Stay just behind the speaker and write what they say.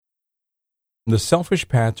The Selfish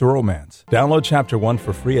Path to Romance. Download Chapter 1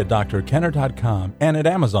 for free at drkenner.com and at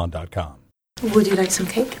amazon.com. Would you like some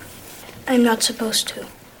cake? I'm not supposed to.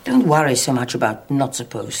 Don't worry so much about not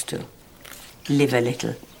supposed to. Live a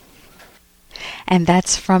little. And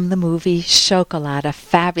that's from the movie Chocolat, a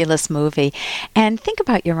fabulous movie. And think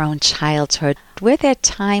about your own childhood. Were there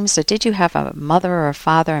times, or did you have a mother or a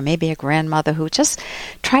father or maybe a grandmother who just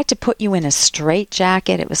tried to put you in a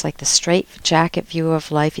straitjacket? It was like the straitjacket view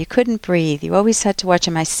of life. You couldn't breathe. You always had to watch,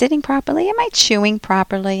 am I sitting properly? Am I chewing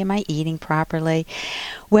properly? Am I eating properly?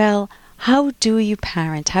 Well, how do you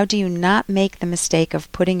parent? How do you not make the mistake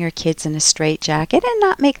of putting your kids in a straitjacket and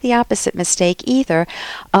not make the opposite mistake either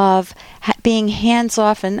of being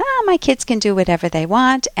hands-off and, my kids can do whatever they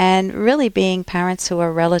want, and really being parents who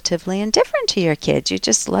are relatively indifferent to your kids. You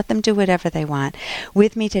just let them do whatever they want.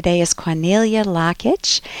 With me today is Cornelia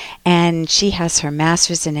Lakich, and she has her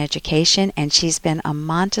master's in education, and she's been a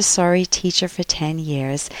Montessori teacher for 10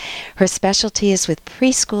 years. Her specialty is with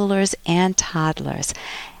preschoolers and toddlers.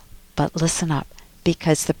 But listen up,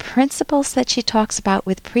 because the principles that she talks about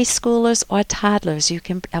with preschoolers or toddlers, you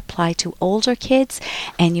can apply to older kids,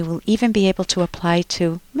 and you will even be able to apply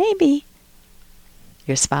to maybe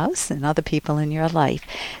your spouse and other people in your life.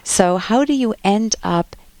 So how do you end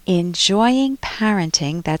up enjoying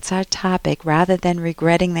parenting? That's our topic, rather than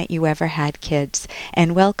regretting that you ever had kids.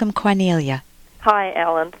 And welcome, Cornelia. Hi,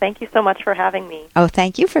 Ellen. Thank you so much for having me. Oh,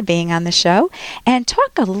 thank you for being on the show. And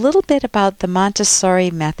talk a little bit about the Montessori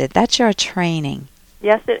method. That's your training.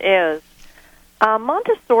 Yes, it is.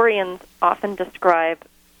 Montessorians often describe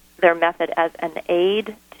their method as an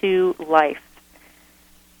aid to life.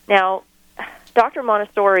 Now, Dr.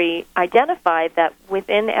 Montessori identified that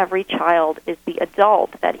within every child is the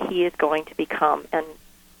adult that he is going to become. And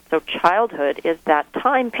so childhood is that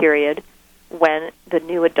time period when the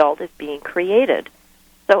new adult is being created.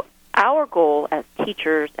 So our goal as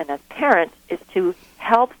teachers and as parents is to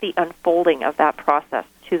help the unfolding of that process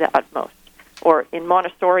to the utmost. Or in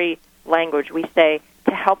Montessori language, we say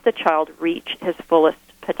to help the child reach his fullest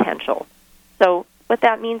potential. So what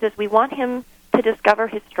that means is we want him to discover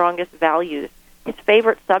his strongest values, his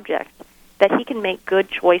favorite subjects, that he can make good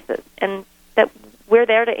choices, and that we're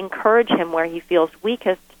there to encourage him where he feels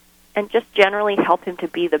weakest and just generally help him to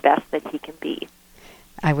be the best that he can be.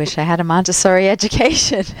 I wish I had a Montessori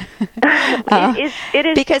education. It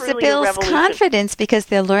is because it builds confidence, because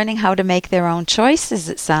they're learning how to make their own choices,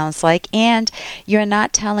 it sounds like, and you're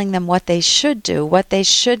not telling them what they should do, what they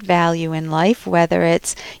should value in life, whether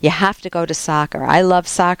it's you have to go to soccer. I love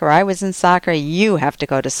soccer. I was in soccer. You have to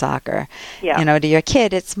go to soccer. Yeah. To your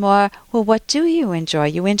kid, it's more, well, what do you enjoy?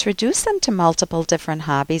 You introduce them to multiple different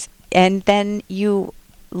hobbies, and then you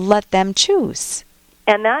let them choose.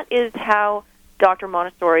 And that is how Dr.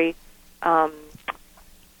 Montessori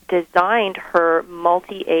designed her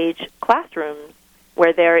multi-age classrooms,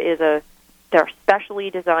 where there are specially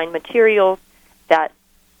designed materials that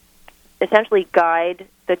essentially guide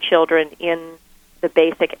the children in the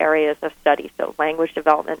basic areas of study, so language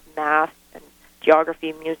development, math, and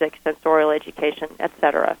geography, music, sensorial education,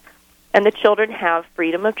 etc. And the children have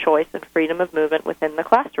freedom of choice and freedom of movement within the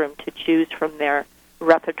classroom to choose from their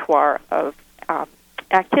repertoire of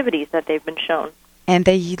activities that they've been shown. And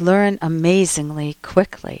they learn amazingly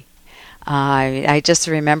quickly. I just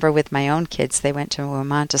remember with my own kids, they went to a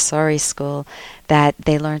Montessori school, that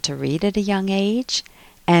they learned to read at a young age.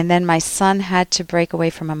 And then my son had to break away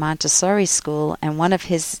from a Montessori school, and one of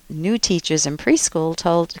his new teachers in preschool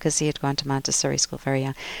told, because he had gone to Montessori school very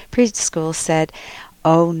young, preschool said,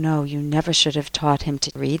 "Oh no, you never should have taught him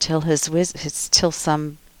to read till till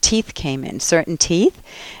some teeth came in, certain teeth."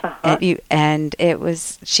 And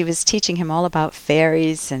she was teaching him all about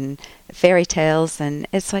fairies and fairy tales, and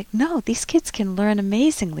it's like, no, these kids can learn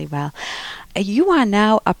amazingly well. You are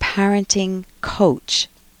now a parenting coach,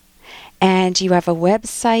 and you have a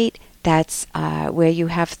website that's where you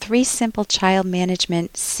have 3 simple child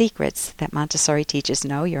management secrets that Montessori teachers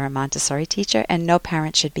know. You're a Montessori teacher, and no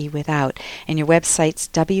parent should be without. And your website's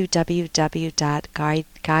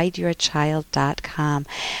www.guideyourchild.com.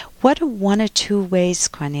 What are 1 or 2 ways,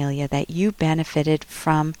 Cornelia, that you benefited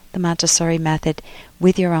from the Montessori method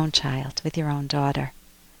with your own child, with your own daughter?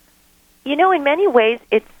 In many ways,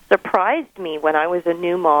 it surprised me when I was a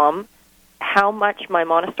new mom how much my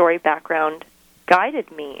Montessori background guided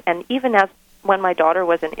me. And even when my daughter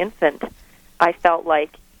was an infant, I felt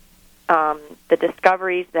like the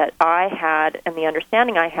discoveries that I had and the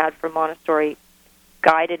understanding I had from Montessori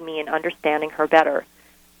guided me in understanding her better.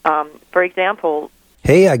 For example...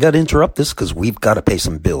 Hey, I got to interrupt this because we've got to pay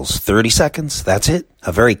some bills. 30 seconds, that's it.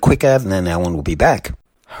 A very quick ad, and then Ellen will be back.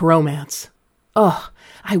 Romance. Ugh.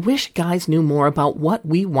 I wish guys knew more about what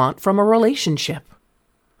we want from a relationship.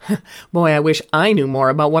 Boy, I wish I knew more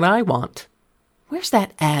about what I want. Where's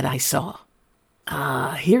that ad I saw?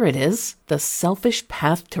 Here it is. The Selfish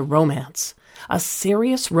Path to Romance. A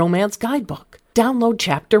serious romance guidebook. Download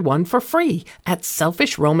Chapter 1 for free at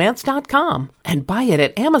selfishromance.com and buy it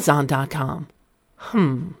at amazon.com.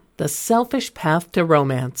 The Selfish Path to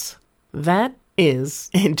Romance. That is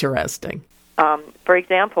interesting. For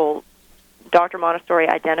example, Dr. Montessori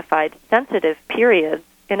identified sensitive periods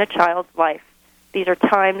in a child's life. These are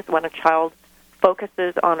times when a child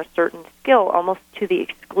focuses on a certain skill almost to the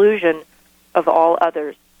exclusion of all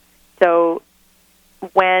others. So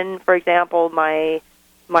when, for example, my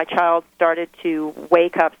child started to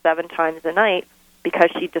wake up 7 times a night because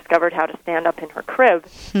she discovered how to stand up in her crib,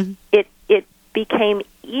 it became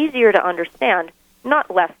easier to understand, not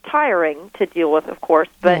less tiring to deal with, of course,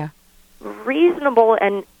 but reasonable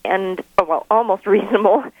and almost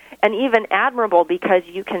reasonable and even admirable, because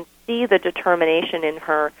you can see the determination in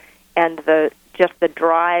her and the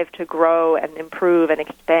drive to grow and improve and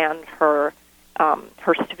expand her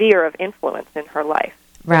sphere of influence in her life.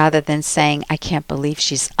 Rather than saying, I can't believe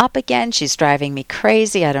she's up again, she's driving me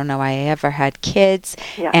crazy, I don't know I ever had kids,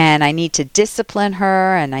 and I need to discipline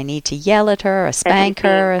her, and I need to yell at her or spank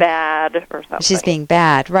her. She's being bad or something. She's being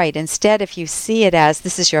bad, right. Instead, if you see it as,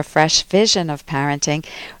 this is your fresh vision of parenting,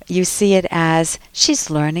 you see it as,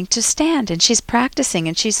 she's learning to stand, and she's practicing,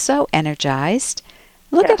 and she's so energized.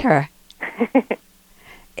 Look at her.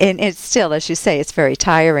 And it's still, as you say, it's very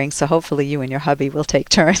tiring, so hopefully you and your hubby will take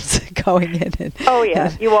turns going in. And,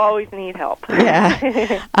 you always need help.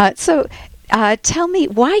 So tell me,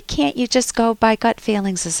 why can't you just go by gut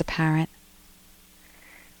feelings as a parent?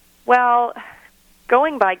 Well,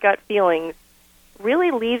 going by gut feelings really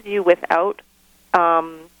leaves you without,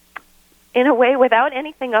 in a way, without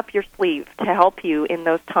anything up your sleeve to help you in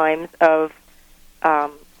those times of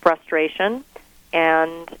frustration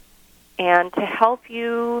and to help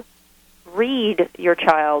you read your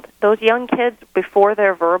child. Those young kids, before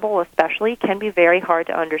they're verbal especially, can be very hard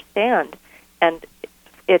to understand. And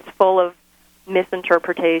it's full of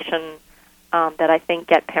misinterpretation that I think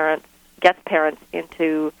gets parents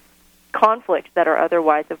into conflicts that are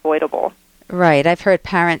otherwise avoidable. Right. I've heard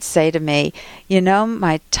parents say to me,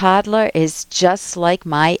 my toddler is just like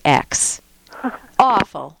my ex.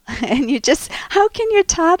 Awful. And how can your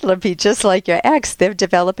toddler be just like your ex? They're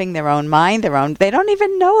developing their own mind, they don't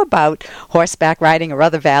even know about horseback riding or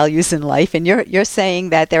other values in life, and you're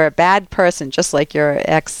saying that they're a bad person just like your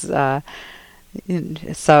ex.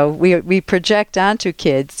 So we project onto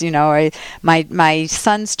kids, my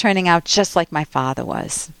son's turning out just like my father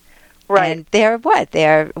was. Right. And they're what?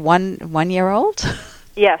 They're 1 year old?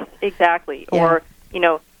 Yes, exactly. Yeah. Or,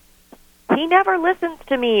 he never listens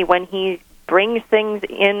to me when he brings things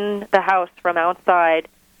in the house from outside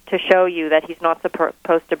to show you that he's not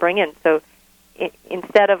supposed to bring in. So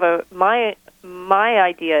instead of my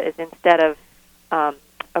idea is, instead of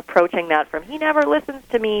approaching that from he never listens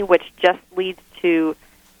to me, which just leads to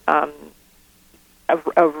a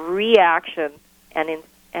reaction, and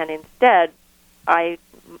instead I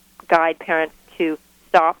guide parents to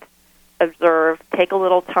stop, observe, take a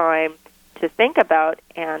little time to think about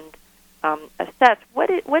and assess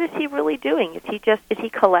what is he really doing? Is he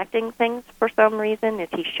collecting things for some reason? Is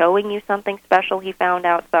he showing you something special he found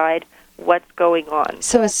outside? What's going on?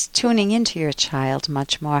 So it's tuning into your child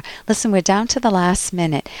much more. Listen, we're down to the last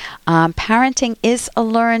minute. Parenting is a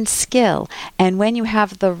learned skill, and when you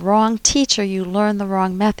have the wrong teacher, you learn the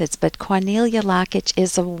wrong methods. But Cornelia Lakich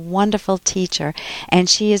is a wonderful teacher, and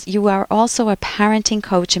you are also a parenting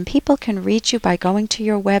coach, and people can reach you by going to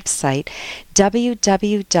your website,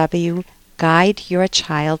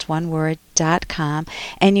 www.guideyourchild.com,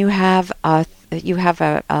 and you have a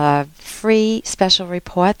free special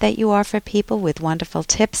report that you offer people with wonderful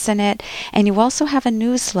tips in it, and you also have a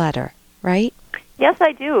newsletter, right? Yes,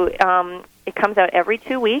 I do. It comes out every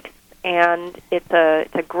 2 weeks, and it's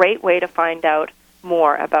a great way to find out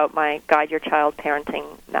more about my Guide Your Child parenting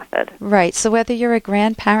method. Right. So whether you're a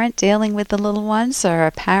grandparent dealing with the little ones or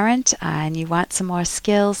a parent and you want some more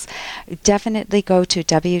skills, definitely go to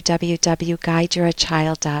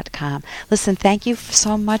www.guideyourchild.com. Listen, thank you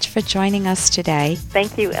so much for joining us today.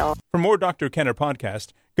 Thank you, Elle. For more Dr. Kenner podcast,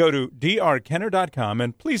 go to drkenner.com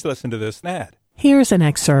and please listen to this ad. Here's an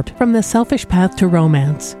excerpt from The Selfish Path to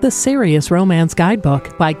Romance, the Serious Romance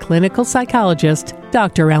Guidebook by clinical psychologist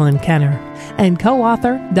Dr. Ellen Kenner and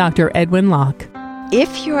co-author Dr. Edwin Locke.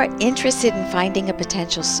 If you're interested in finding a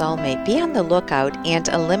potential soulmate, be on the lookout and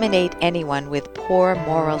eliminate anyone with poor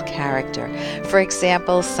moral character. For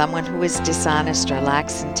example, someone who is dishonest or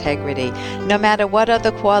lacks integrity, no matter what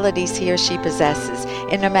other qualities he or she possesses,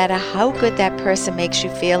 and no matter how good that person makes you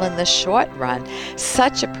feel in the short run,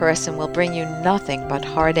 such a person will bring you nothing but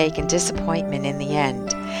heartache and disappointment in the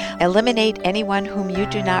end. Eliminate anyone whom you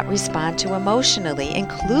do not respond to emotionally,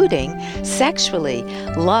 including sexually.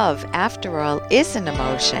 Love, after all, is an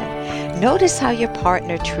emotion. Notice how your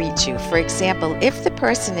partner treats you. For example, if the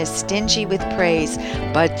person is stingy with praise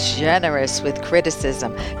but generous with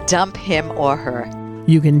criticism, dump him or her.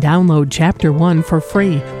 You can download Chapter 1 for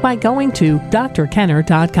free by going to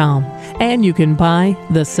drkenner.com. And you can buy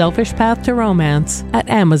The Selfish Path to Romance at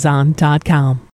amazon.com.